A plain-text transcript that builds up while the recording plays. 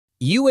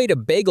You ate a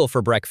bagel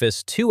for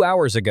breakfast 2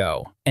 hours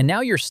ago, and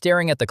now you're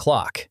staring at the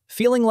clock,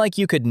 feeling like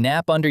you could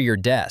nap under your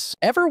desk.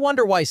 Ever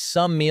wonder why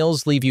some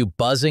meals leave you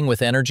buzzing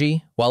with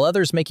energy, while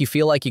others make you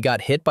feel like you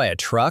got hit by a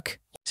truck?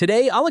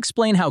 Today, I'll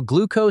explain how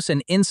glucose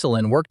and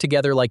insulin work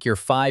together like you're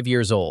 5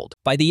 years old.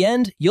 By the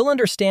end, you'll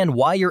understand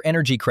why your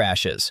energy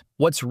crashes,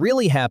 what's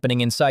really happening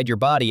inside your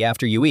body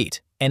after you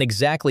eat, and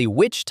exactly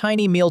which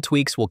tiny meal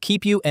tweaks will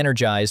keep you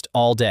energized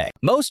all day.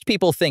 Most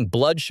people think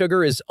blood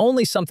sugar is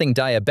only something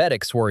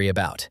diabetics worry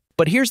about.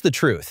 But here's the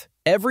truth.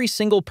 Every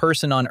single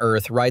person on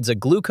Earth rides a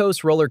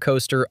glucose roller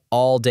coaster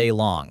all day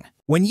long.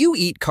 When you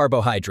eat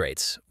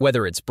carbohydrates,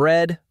 whether it's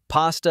bread,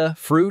 pasta,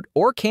 fruit,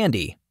 or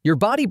candy, your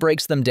body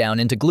breaks them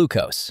down into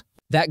glucose.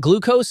 That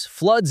glucose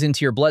floods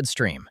into your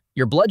bloodstream.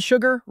 Your blood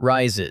sugar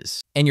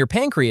rises, and your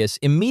pancreas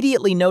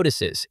immediately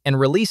notices and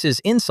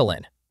releases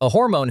insulin, a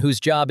hormone whose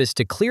job is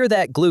to clear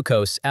that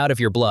glucose out of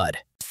your blood.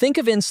 Think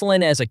of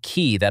insulin as a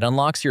key that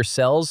unlocks your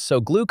cells so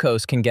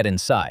glucose can get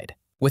inside.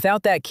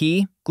 Without that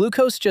key,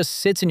 glucose just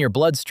sits in your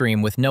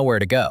bloodstream with nowhere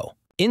to go.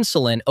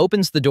 Insulin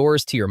opens the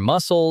doors to your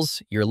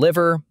muscles, your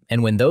liver,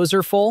 and when those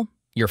are full,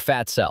 your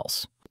fat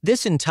cells.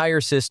 This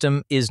entire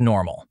system is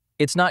normal.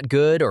 It's not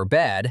good or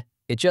bad,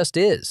 it just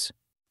is.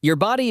 Your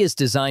body is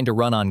designed to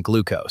run on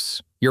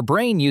glucose. Your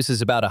brain uses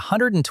about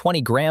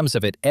 120 grams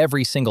of it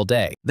every single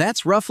day.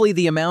 That's roughly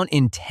the amount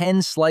in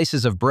 10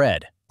 slices of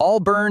bread, all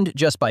burned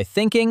just by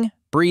thinking,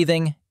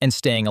 breathing, and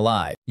staying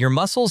alive. Your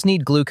muscles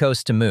need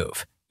glucose to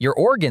move. Your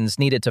organs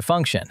need it to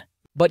function.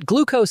 But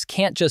glucose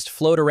can't just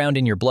float around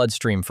in your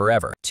bloodstream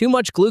forever. Too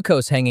much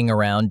glucose hanging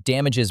around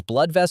damages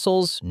blood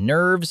vessels,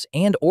 nerves,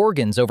 and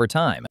organs over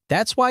time.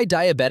 That's why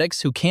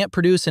diabetics who can't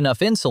produce enough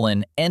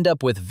insulin end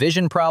up with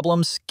vision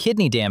problems,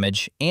 kidney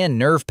damage, and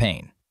nerve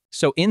pain.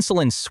 So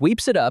insulin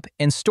sweeps it up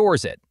and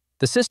stores it.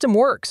 The system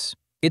works.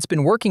 It's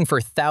been working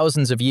for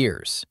thousands of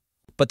years.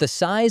 But the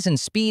size and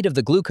speed of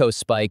the glucose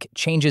spike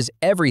changes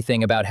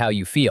everything about how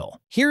you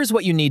feel. Here's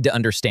what you need to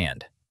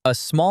understand. A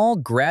small,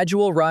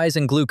 gradual rise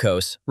in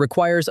glucose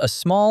requires a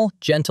small,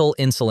 gentle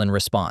insulin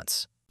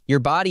response. Your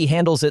body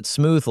handles it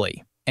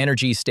smoothly.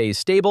 Energy stays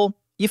stable,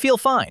 you feel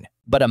fine.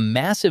 But a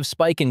massive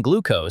spike in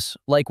glucose,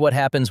 like what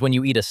happens when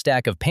you eat a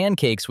stack of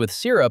pancakes with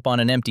syrup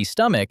on an empty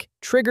stomach,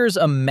 triggers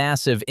a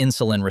massive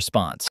insulin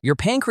response. Your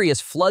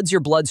pancreas floods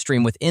your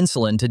bloodstream with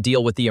insulin to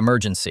deal with the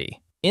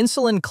emergency.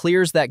 Insulin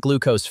clears that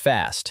glucose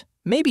fast,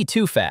 maybe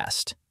too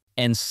fast,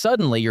 and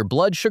suddenly your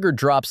blood sugar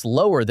drops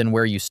lower than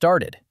where you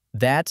started.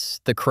 That's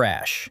the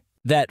crash.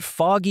 That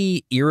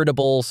foggy,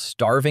 irritable,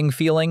 starving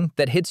feeling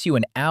that hits you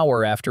an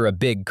hour after a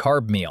big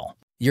carb meal.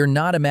 You're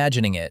not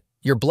imagining it.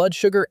 Your blood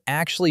sugar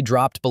actually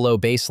dropped below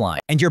baseline,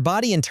 and your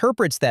body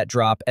interprets that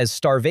drop as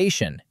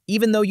starvation,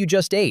 even though you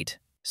just ate.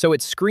 So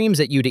it screams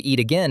at you to eat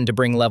again to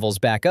bring levels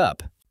back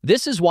up.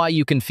 This is why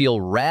you can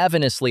feel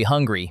ravenously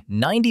hungry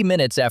 90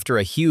 minutes after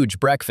a huge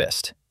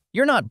breakfast.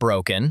 You're not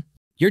broken.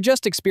 You're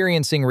just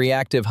experiencing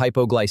reactive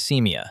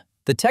hypoglycemia,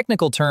 the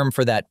technical term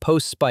for that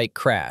post-spike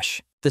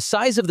crash. The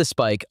size of the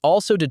spike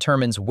also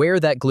determines where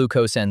that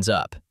glucose ends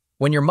up.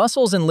 When your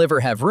muscles and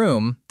liver have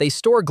room, they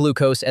store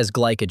glucose as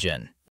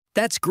glycogen.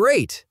 That's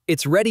great!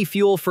 It's ready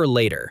fuel for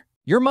later.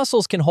 Your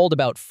muscles can hold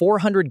about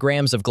 400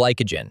 grams of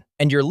glycogen,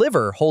 and your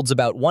liver holds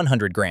about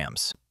 100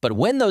 grams. But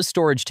when those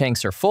storage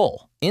tanks are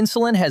full,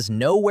 insulin has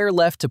nowhere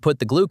left to put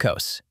the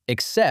glucose,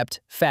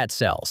 except fat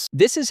cells.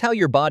 This is how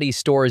your body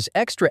stores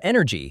extra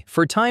energy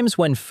for times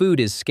when food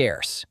is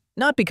scarce.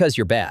 Not because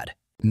you're bad.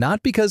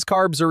 Not because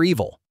carbs are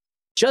evil.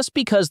 Just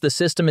because the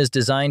system is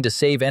designed to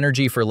save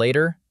energy for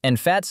later, and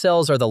fat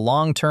cells are the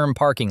long-term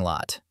parking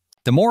lot.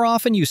 The more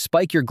often you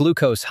spike your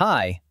glucose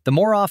high, the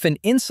more often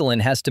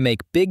insulin has to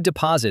make big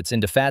deposits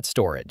into fat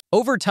storage.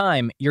 Over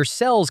time, your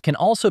cells can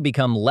also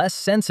become less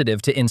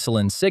sensitive to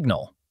insulin's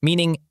signal,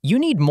 meaning you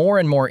need more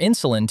and more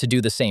insulin to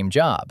do the same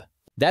job.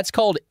 That's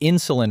called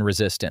insulin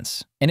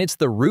resistance, and it's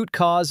the root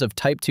cause of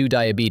type 2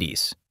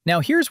 diabetes. Now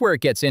here's where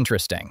it gets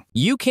interesting.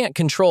 You can't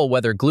control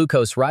whether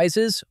glucose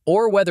rises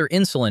or whether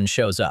insulin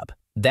shows up.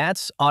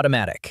 That's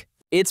automatic.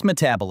 It's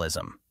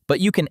metabolism. But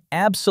you can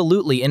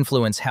absolutely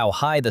influence how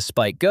high the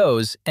spike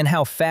goes and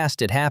how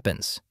fast it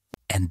happens.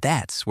 And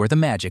that's where the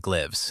magic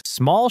lives.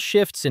 Small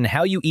shifts in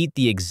how you eat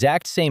the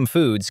exact same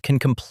foods can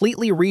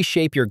completely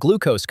reshape your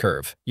glucose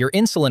curve, your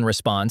insulin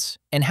response,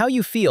 and how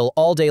you feel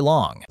all day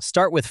long.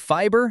 Start with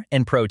fiber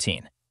and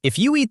protein. If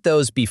you eat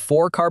those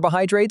before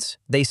carbohydrates,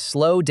 they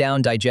slow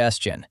down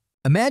digestion.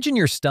 Imagine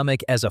your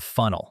stomach as a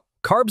funnel.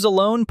 Carbs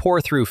alone pour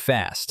through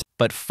fast,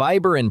 but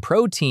fiber and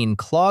protein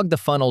clog the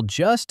funnel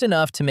just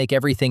enough to make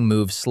everything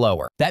move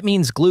slower. That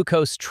means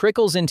glucose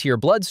trickles into your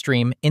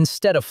bloodstream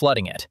instead of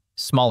flooding it.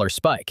 Smaller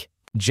spike.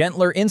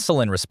 Gentler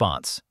insulin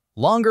response.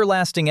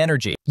 Longer-lasting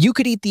energy. You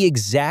could eat the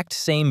exact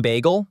same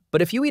bagel,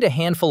 but if you eat a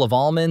handful of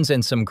almonds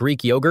and some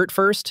Greek yogurt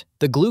first,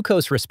 the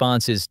glucose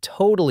response is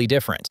totally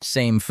different.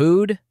 Same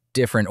food,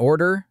 different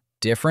order,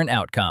 different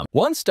outcome.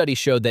 One study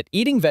showed that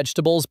eating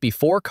vegetables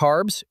before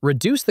carbs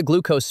reduced the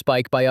glucose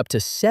spike by up to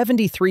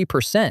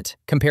 73%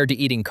 compared to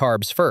eating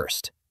carbs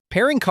first.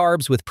 Pairing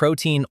carbs with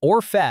protein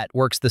or fat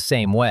works the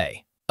same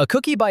way. A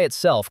cookie by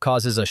itself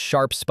causes a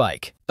sharp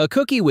spike. A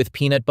cookie with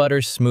peanut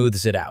butter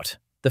smooths it out.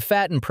 The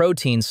fat and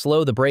protein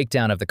slow the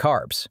breakdown of the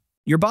carbs.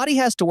 Your body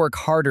has to work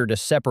harder to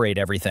separate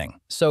everything,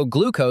 so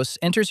glucose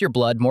enters your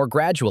blood more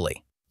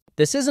gradually.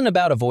 This isn't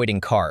about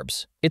avoiding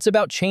carbs. It's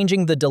about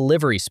changing the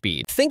delivery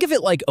speed. Think of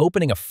it like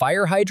opening a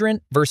fire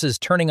hydrant versus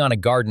turning on a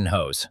garden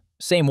hose.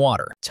 Same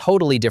water,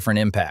 totally different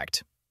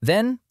impact.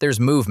 Then there's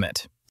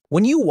movement.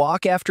 When you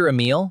walk after a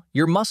meal,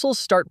 your muscles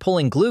start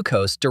pulling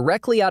glucose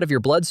directly out of your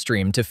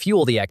bloodstream to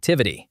fuel the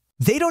activity.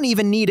 They don't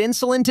even need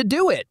insulin to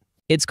do it.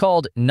 It's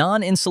called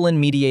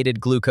non-insulin-mediated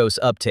glucose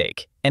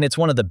uptake, and it's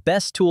one of the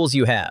best tools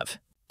you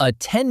have. A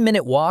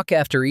 10-minute walk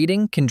after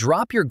eating can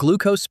drop your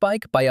glucose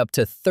spike by up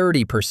to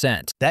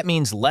 30%. That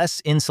means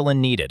less insulin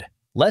needed,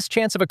 less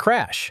chance of a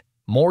crash,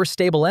 more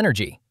stable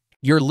energy.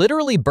 You're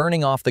literally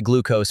burning off the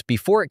glucose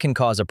before it can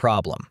cause a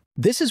problem.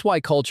 This is why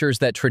cultures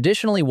that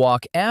traditionally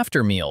walk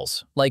after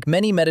meals, like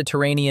many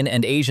Mediterranean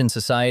and Asian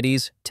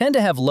societies, tend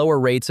to have lower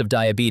rates of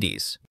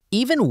diabetes.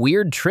 Even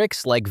weird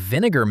tricks like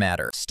vinegar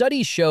matter.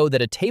 Studies show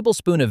that a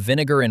tablespoon of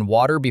vinegar in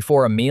water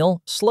before a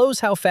meal slows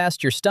how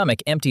fast your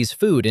stomach empties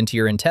food into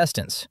your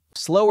intestines.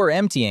 Slower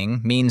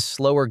emptying means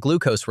slower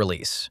glucose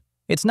release.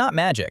 It's not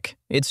magic,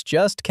 it's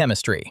just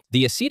chemistry.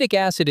 The acetic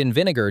acid in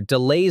vinegar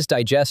delays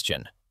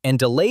digestion, and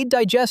delayed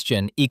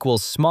digestion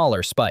equals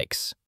smaller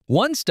spikes.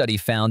 One study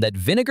found that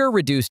vinegar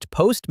reduced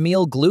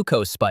post-meal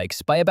glucose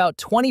spikes by about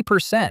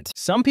 20%.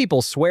 Some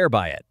people swear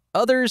by it,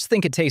 others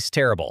think it tastes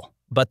terrible.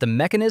 But the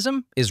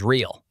mechanism is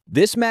real.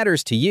 This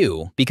matters to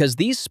you because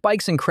these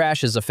spikes and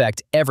crashes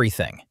affect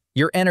everything.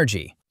 Your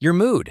energy, your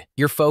mood,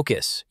 your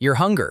focus, your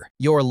hunger,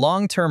 your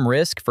long-term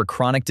risk for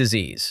chronic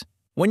disease.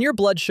 When your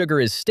blood sugar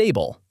is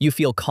stable, you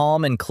feel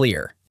calm and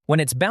clear.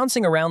 When it's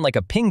bouncing around like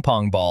a ping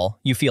pong ball,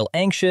 you feel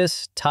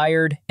anxious,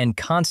 tired, and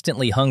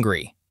constantly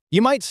hungry.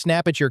 You might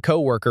snap at your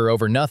coworker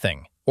over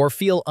nothing, or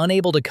feel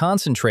unable to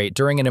concentrate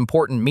during an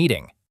important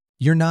meeting.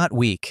 You're not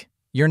weak.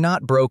 You're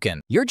not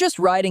broken. You're just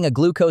riding a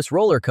glucose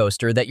roller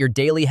coaster that your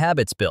daily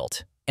habits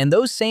built, and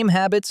those same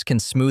habits can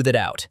smooth it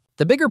out.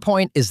 The bigger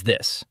point is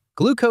this.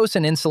 Glucose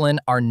and insulin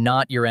are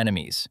not your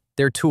enemies.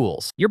 They're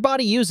tools. Your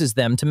body uses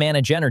them to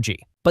manage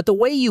energy. But the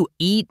way you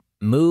eat,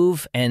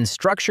 move, and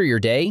structure your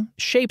day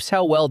shapes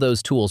how well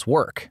those tools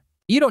work.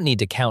 You don't need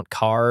to count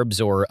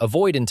carbs or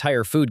avoid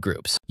entire food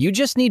groups. You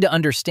just need to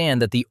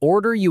understand that the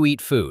order you eat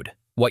food,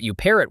 what you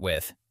pair it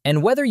with,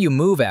 and whether you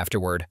move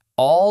afterward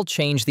all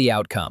change the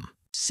outcome.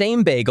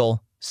 Same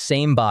bagel,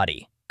 same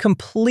body.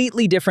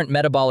 Completely different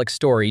metabolic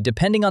story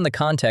depending on the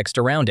context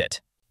around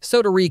it.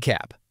 So to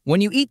recap,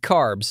 when you eat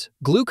carbs,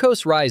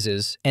 glucose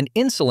rises and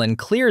insulin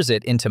clears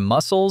it into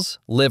muscles,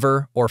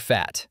 liver, or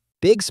fat.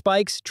 Big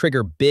spikes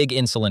trigger big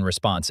insulin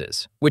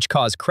responses, which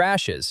cause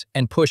crashes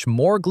and push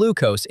more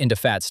glucose into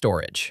fat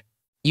storage.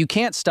 You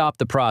can't stop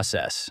the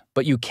process,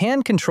 but you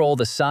can control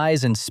the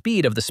size and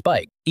speed of the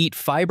spike. Eat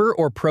fiber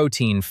or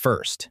protein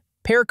first.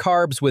 Pair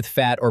carbs with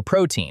fat or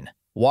protein.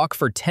 Walk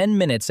for 10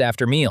 minutes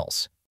after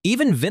meals.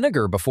 Even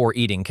vinegar before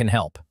eating can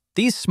help.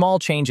 These small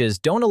changes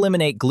don't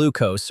eliminate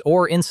glucose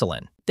or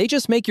insulin. They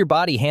just make your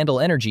body handle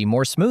energy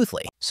more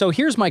smoothly. So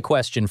here's my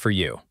question for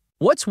you.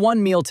 What's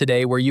one meal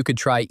today where you could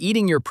try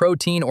eating your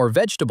protein or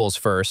vegetables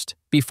first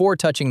before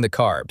touching the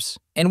carbs?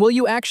 And will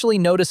you actually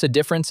notice a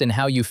difference in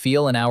how you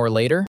feel an hour later?